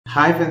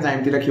Hi friends, I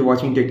am Tilak, you're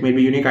watching Tech May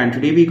Be Unique, and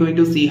today we're going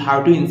to see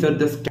how to insert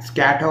the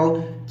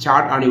scatter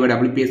chart on your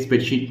WPS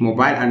spreadsheet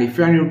mobile. And if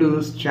you are new to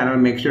this channel,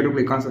 make sure to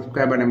click on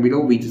subscribe button below.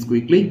 We just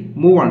quickly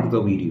move on to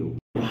the video.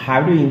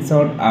 How to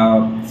insert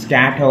a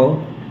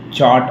scatter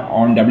chart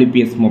on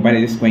WPS mobile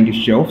is just going to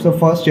show. So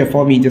first of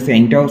all, we just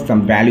enter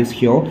some values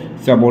here.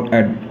 So about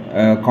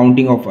a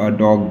counting of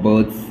dog,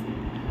 birds.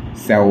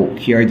 So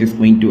here just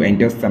going to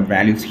enter some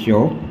values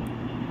here.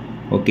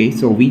 Okay,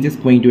 so we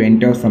just going to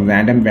enter some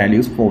random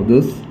values for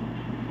this.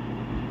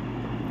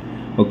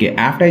 Okay,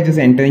 after just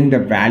entering the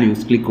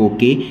values, click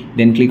OK,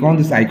 then click on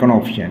this icon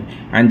option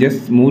and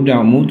just move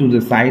to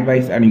the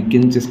sidewise, and you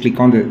can just click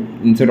on the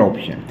insert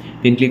option,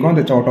 then click on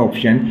the chart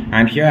option,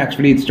 and here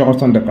actually it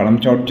starts on the column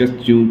chart.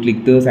 Just to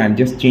click this and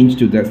just change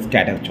to the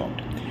scatter chart.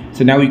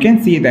 So now you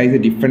can see there is a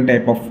different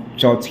type of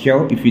charts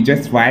here. If you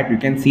just swipe, you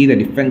can see the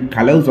different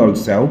colors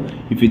also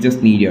if you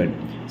just needed.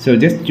 So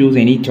just choose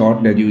any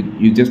chart that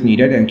you just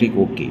needed and click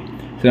OK.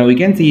 So now we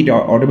can see it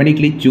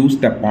automatically choose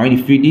the point.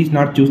 If it is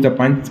not choose the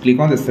points, click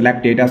on the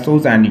select data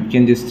source and you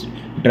can just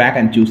drag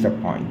and choose the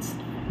points.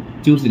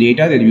 Choose the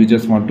data that you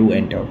just want to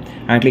enter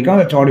and click on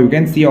the chart. You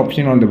can see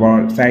option on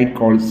the side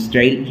called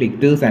style. Click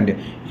this and you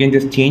can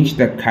just change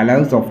the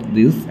colors of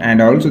this,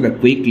 and also the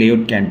quick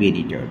layout can be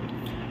edited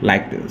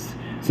like this.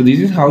 So this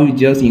is how you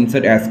just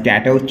insert a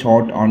scatter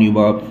chart on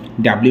your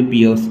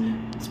WPS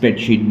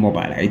spreadsheet mobile.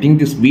 I think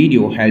this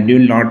video helped you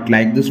a lot.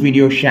 Like this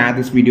video, share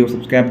this video,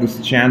 subscribe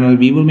this channel.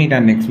 We will meet our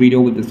next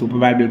video with the super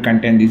valuable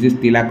content. This is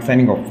Tilak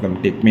signing off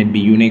from Tech May Be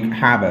Unique.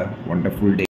 Have a wonderful day.